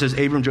carcasses,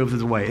 Abram drove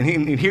them away.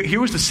 And here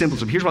was the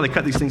symbolism. Here's why they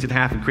cut these things in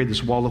half and create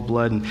this wall of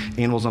blood and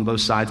animals on both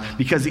sides.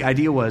 Because the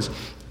idea was,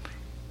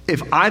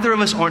 if either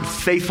of us aren't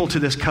faithful to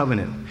this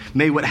covenant,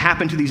 may what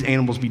happened to these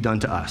animals be done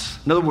to us.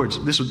 In other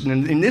words, this was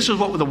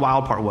what the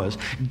wild part was.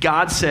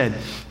 God said,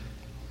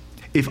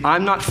 if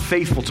I'm not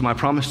faithful to my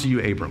promise to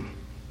you, Abram,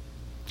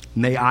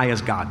 may I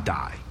as God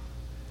die.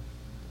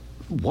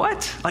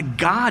 What? Like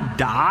God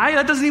die?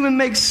 That doesn't even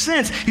make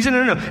sense. He said,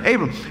 no,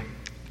 Abram,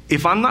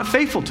 if I'm not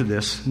faithful to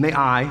this, may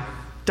I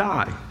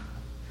die.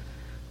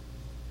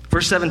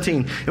 Verse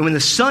 17, and when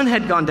the sun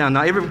had gone down,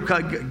 now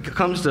God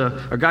comes to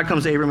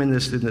Abram in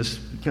this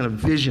kind of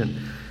vision.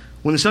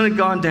 When the sun had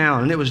gone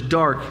down and it was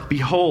dark,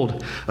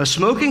 behold, a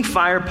smoking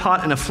fire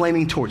pot and a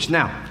flaming torch.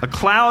 Now, a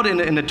cloud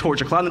and a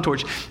torch,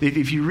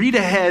 if you read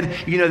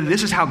ahead,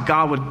 this is how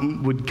God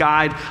would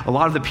guide a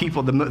lot of the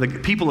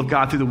people of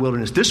God through the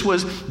wilderness. This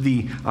was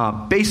the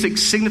basic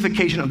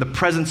signification of the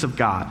presence of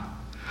God.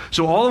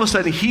 So all of a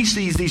sudden, he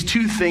sees these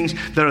two things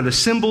that are the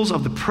symbols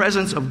of the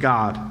presence of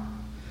God.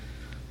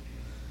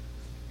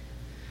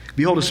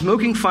 Behold, a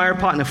smoking fire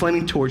pot and a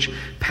flaming torch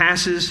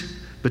passes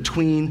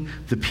between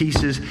the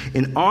pieces.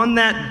 And on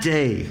that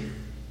day,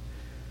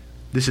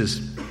 this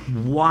is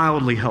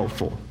wildly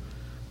helpful,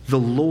 the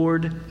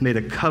Lord made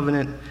a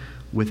covenant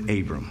with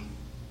Abram.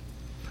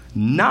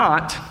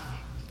 Not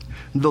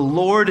the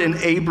Lord and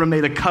Abram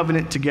made a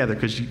covenant together.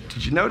 Because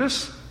did you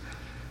notice?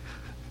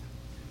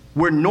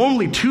 Where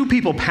normally two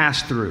people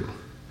pass through,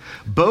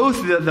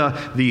 both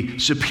the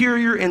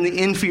superior and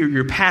the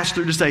inferior pass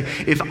through to say,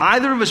 if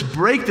either of us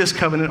break this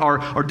covenant or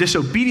are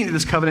disobedient to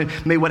this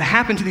covenant, may what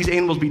happened to these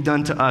animals be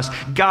done to us.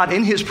 God,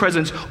 in his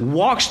presence,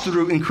 walks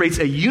through and creates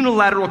a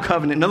unilateral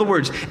covenant. In other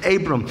words,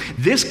 Abram,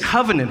 this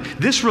covenant,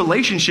 this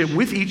relationship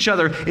with each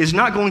other is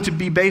not going to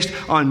be based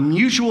on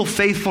mutual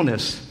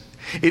faithfulness.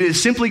 It is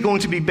simply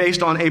going to be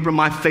based on, Abram,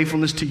 my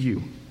faithfulness to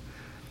you.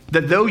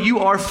 That though you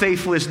are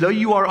faithless, though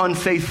you are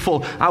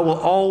unfaithful, I will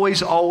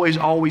always, always,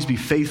 always be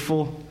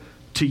faithful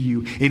to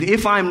you. And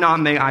if I'm not,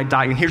 may I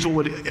die. And here's what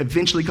would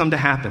eventually come to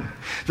happen.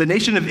 The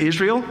nation of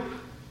Israel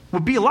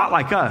would be a lot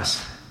like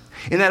us,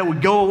 in that it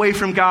would go away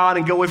from God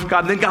and go away from God,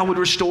 and then God would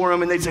restore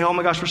them, and they'd say, oh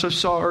my gosh, we're so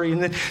sorry.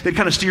 And then they'd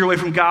kind of steer away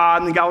from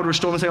God, and then God would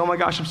restore them and say, oh my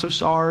gosh, I'm so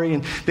sorry.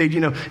 And they'd,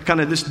 kind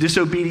of this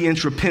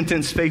disobedience,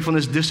 repentance,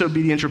 faithfulness,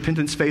 disobedience,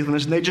 repentance,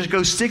 faithfulness, and they just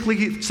go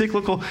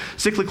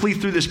cyclically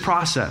through this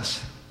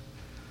process.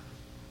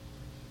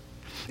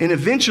 And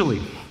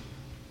eventually,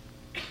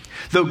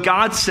 though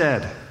God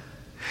said,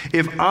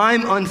 if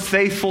I'm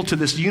unfaithful to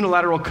this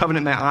unilateral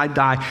covenant, may I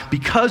die,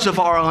 because of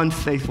our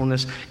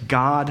unfaithfulness,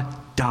 God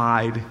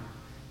died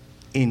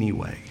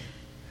anyway.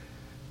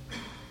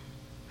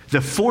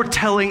 The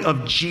foretelling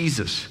of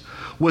Jesus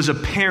was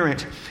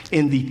apparent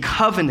in the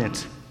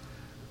covenant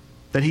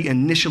that he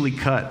initially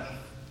cut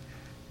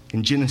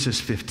in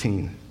Genesis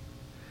 15.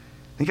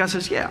 And God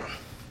says, yeah,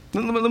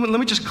 let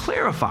me just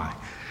clarify.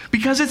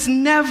 Because it's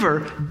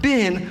never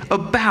been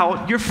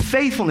about your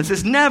faithfulness.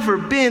 It's never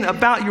been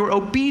about your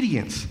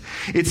obedience.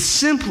 It's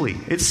simply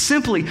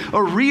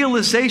a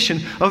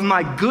realization of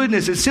my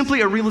goodness. It's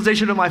simply a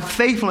realization of my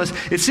faithfulness.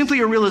 It's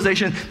simply a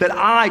realization that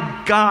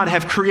I, God,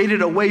 have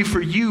created a way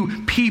for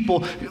you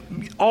people,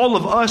 all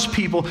of us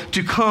people,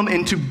 to come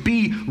and to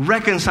be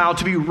reconciled,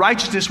 to be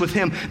righteousness with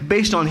him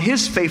based on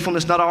his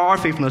faithfulness, not our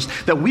faithfulness.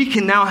 That we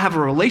can now have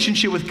a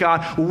relationship with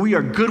God where we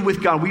are good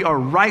with God. We are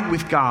right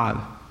with God.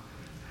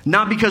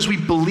 Not because we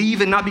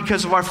believe and not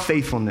because of our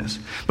faithfulness,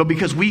 but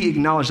because we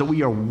acknowledge that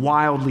we are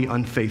wildly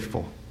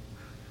unfaithful.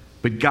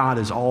 But God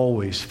is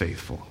always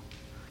faithful.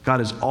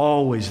 God is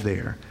always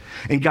there.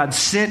 And God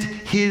sent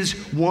his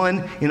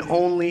one and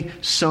only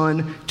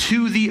Son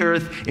to the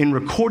earth in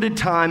recorded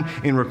time,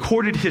 in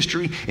recorded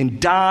history, and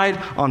died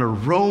on a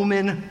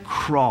Roman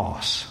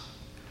cross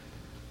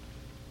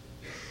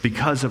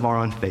because of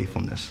our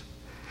unfaithfulness.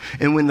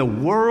 And when the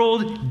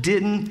world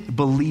didn't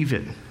believe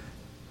it,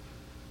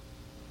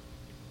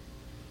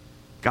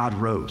 God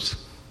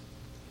rose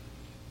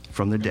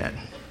from the dead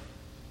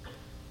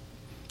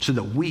so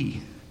that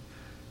we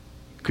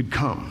could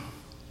come,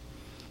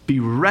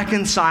 be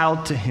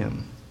reconciled to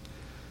him,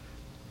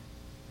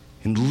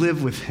 and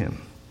live with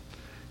him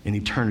in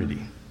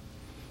eternity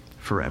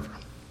forever.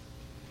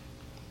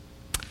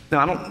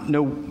 Now, I don't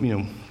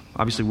know,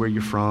 obviously where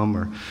you're from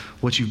or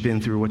what you've been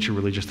through or what your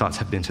religious thoughts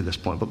have been to this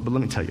point, but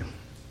let me tell you.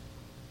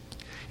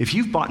 If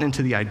you've bought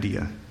into the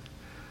idea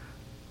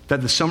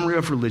that the summary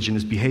of religion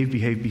is behave,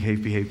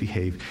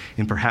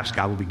 and perhaps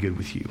God will be good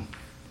with you.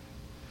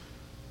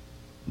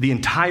 The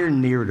entire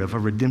narrative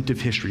of redemptive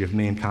history of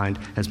mankind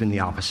has been the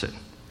opposite.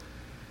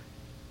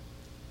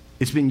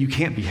 It's been you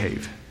can't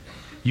behave,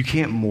 you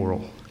can't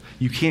moral,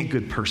 you can't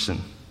good person,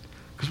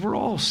 because we're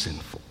all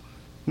sinful.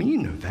 I mean, you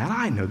know that,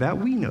 I know that,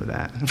 we know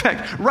that. In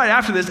fact, right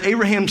after this,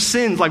 Abraham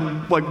sins like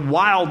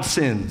wild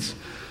sins.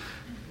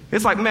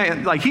 It's like,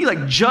 man, he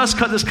just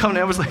cut this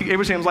covenant. It was like,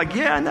 Abraham's like,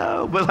 yeah, I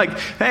know. But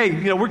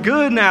hey, we're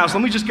good now. So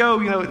let me just go,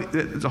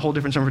 it's a whole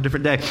different sermon for a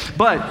different day.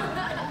 But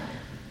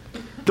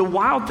the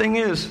wild thing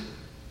is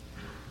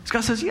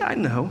God says, yeah, I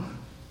know.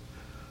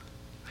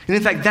 And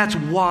in fact, that's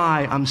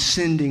why I'm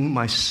sending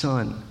my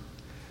Son.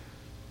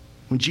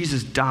 When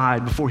Jesus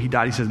died, before he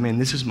died, he says, man,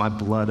 this is my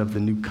blood of the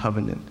new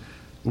covenant.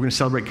 We're going to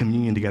celebrate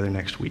communion together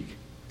next week.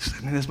 He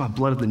says, man, this is my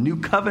blood of the new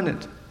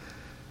covenant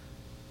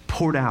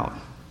poured out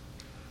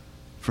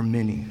for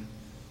many. In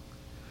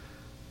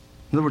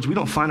other words, we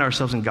don't find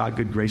ourselves in God's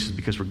good graces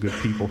because we're good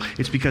people.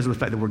 It's because of the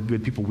fact that we're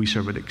good people. We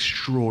serve an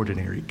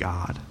extraordinary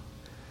God.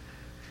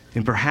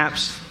 And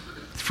perhaps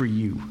for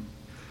you,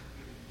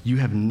 you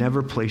have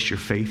never placed your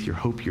faith, your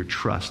hope, your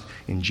trust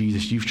in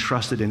Jesus. You've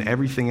trusted in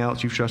everything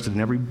else. You've trusted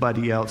in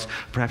everybody else.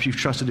 Perhaps you've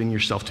trusted in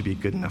yourself to be a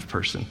good enough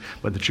person.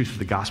 But the truth of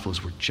the gospel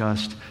is we're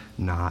just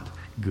not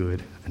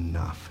good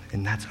enough.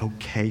 And that's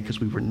okay because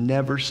we were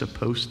never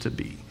supposed to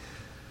be.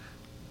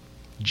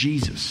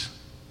 Jesus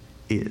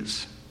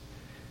is.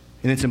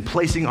 And it's in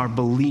placing our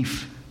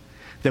belief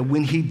that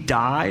when he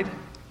died,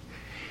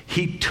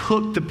 he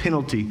took the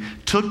penalty,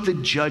 took the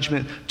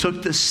judgment,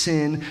 took the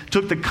sin,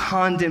 took the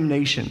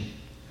condemnation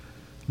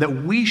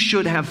that we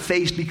should have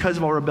faced because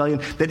of our rebellion,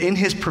 that in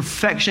his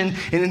perfection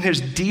and in his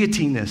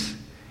deityness,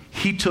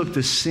 he took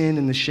the sin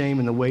and the shame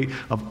and the weight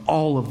of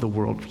all of the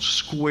world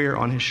square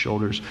on his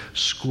shoulders,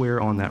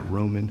 square on that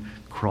Roman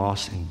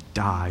cross, and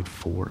died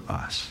for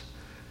us.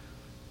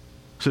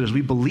 So as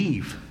we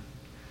believe,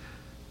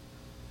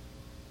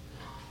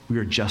 we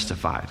are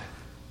justified.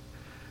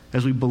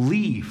 As we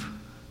believe,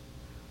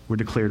 we're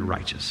declared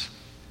righteous.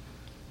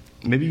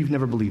 Maybe you've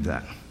never believed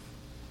that,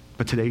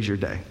 but today's your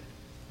day.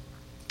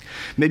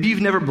 Maybe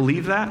you've never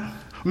believed that.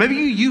 Or maybe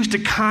you used to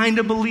kind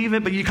of believe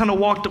it, but you kind of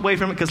walked away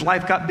from it because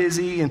life got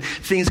busy and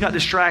things got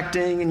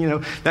distracting,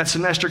 and that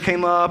semester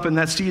came up and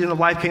that season of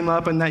life came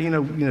up and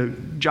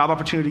that job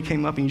opportunity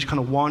came up and you just kind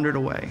of wandered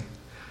away.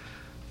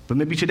 But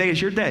maybe today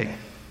is your day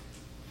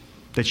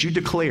that you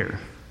declare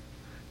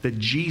that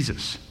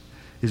Jesus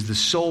is the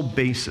sole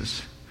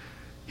basis.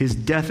 His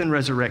death and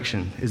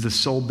resurrection is the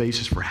sole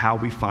basis for how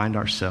we find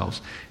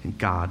ourselves in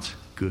God's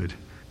good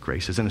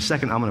graces. In a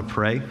second, I'm going to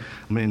pray.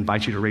 I'm going to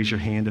invite you to raise your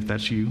hand if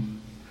that's you.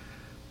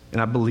 And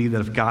I believe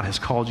that if God has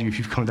called you, if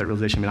you've come to that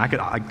realization, I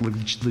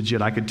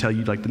could tell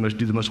you like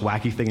do the most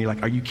wacky thing. And you're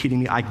like, are you kidding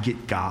me? I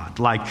get God.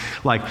 Like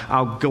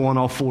I'll go on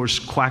all fours,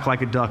 quack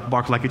like a duck,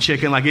 bark like a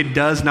chicken. Like it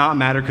does not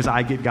matter because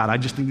I get God. I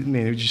just think,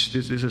 man, this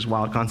is a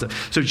wild concept.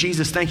 So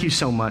Jesus, thank you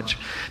so much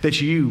that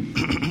you,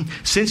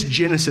 since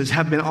Genesis,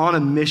 have been on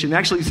a mission.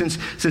 Actually, since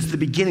the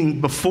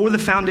beginning, before the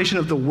foundation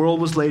of the world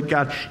was laid,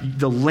 God,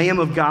 the Lamb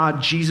of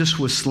God, Jesus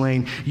was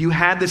slain. You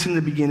had this in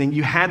the beginning.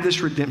 You had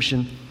this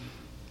redemption.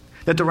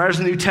 That the writers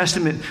of the New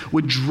Testament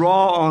would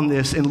draw on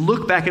this and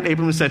look back at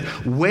Abraham and said,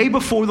 way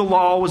before the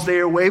law was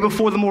there, way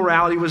before the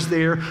morality was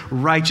there,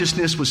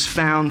 righteousness was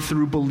found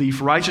through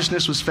belief.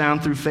 Righteousness was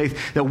found through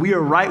faith. That we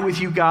are right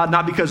with you, God,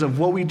 not because of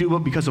what we do, but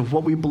because of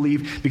what we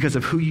believe, because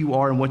of who you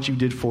are and what you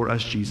did for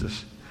us,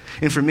 Jesus.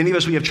 And for many of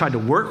us, we have tried to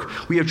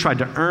work, we have tried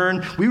to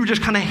earn. We were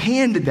just kind of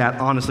handed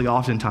that, honestly,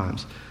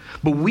 oftentimes.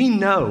 But we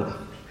know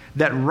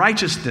that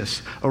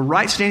righteousness, a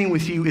right standing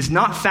with you, is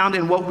not found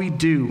in what we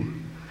do,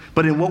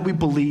 but in what we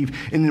believe.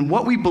 And in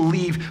what we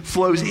believe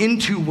flows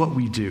into what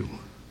we do.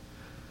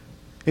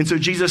 And so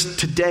Jesus,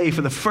 today,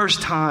 for the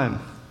first time,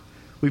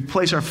 we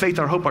place our faith,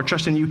 our hope, our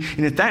trust in you.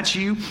 And if that's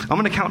you, I'm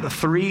going to count to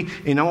 3,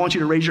 and I want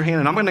you to raise your hand.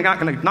 And I'm not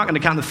going to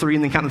count to 3,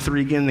 and then count to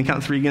 3 again, and then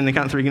count to 3 again, and then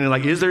count to 3 again. And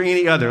like, is there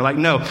any other? Like,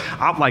 no.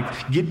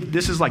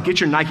 This is like, get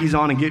your Nikes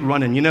on and get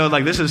running. You know,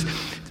 like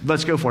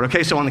let's go for it.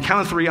 Okay, so on the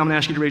count of 3, I'm going to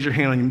ask you to raise your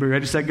hand. And you be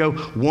ready, set, go.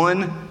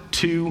 1,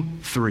 2,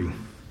 3.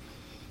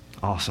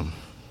 Awesome.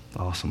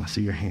 I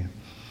see your hand.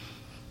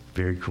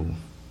 Very cool.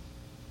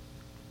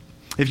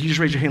 If you just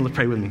raise your hand, let's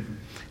pray with me.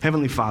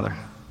 Heavenly Father,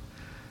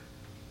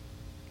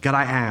 God,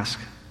 I ask,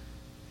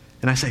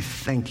 and I say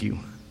thank you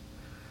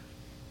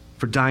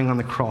for dying on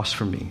the cross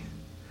for me.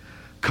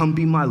 Come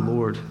be my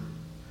Lord.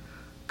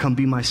 Come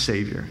be my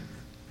Savior.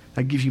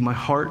 I give you my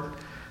heart.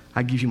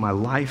 I give you my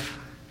life.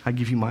 I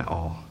give you my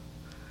all.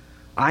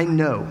 I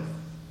know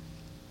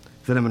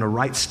that I'm in a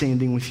right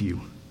standing with you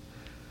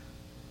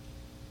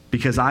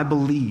because I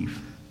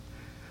believe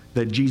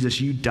that Jesus,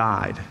 you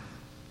died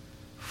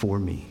for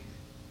me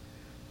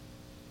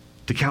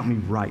to count me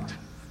right,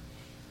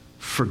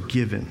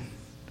 forgiven,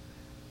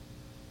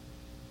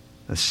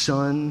 a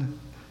son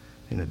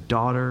and a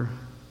daughter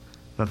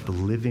of the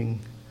living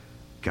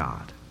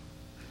God.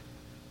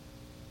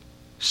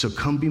 So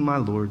come be my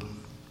Lord,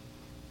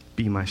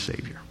 be my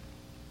Savior.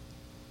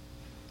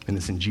 And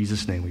it's in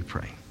Jesus' name we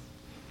pray.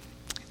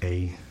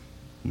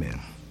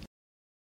 Amen.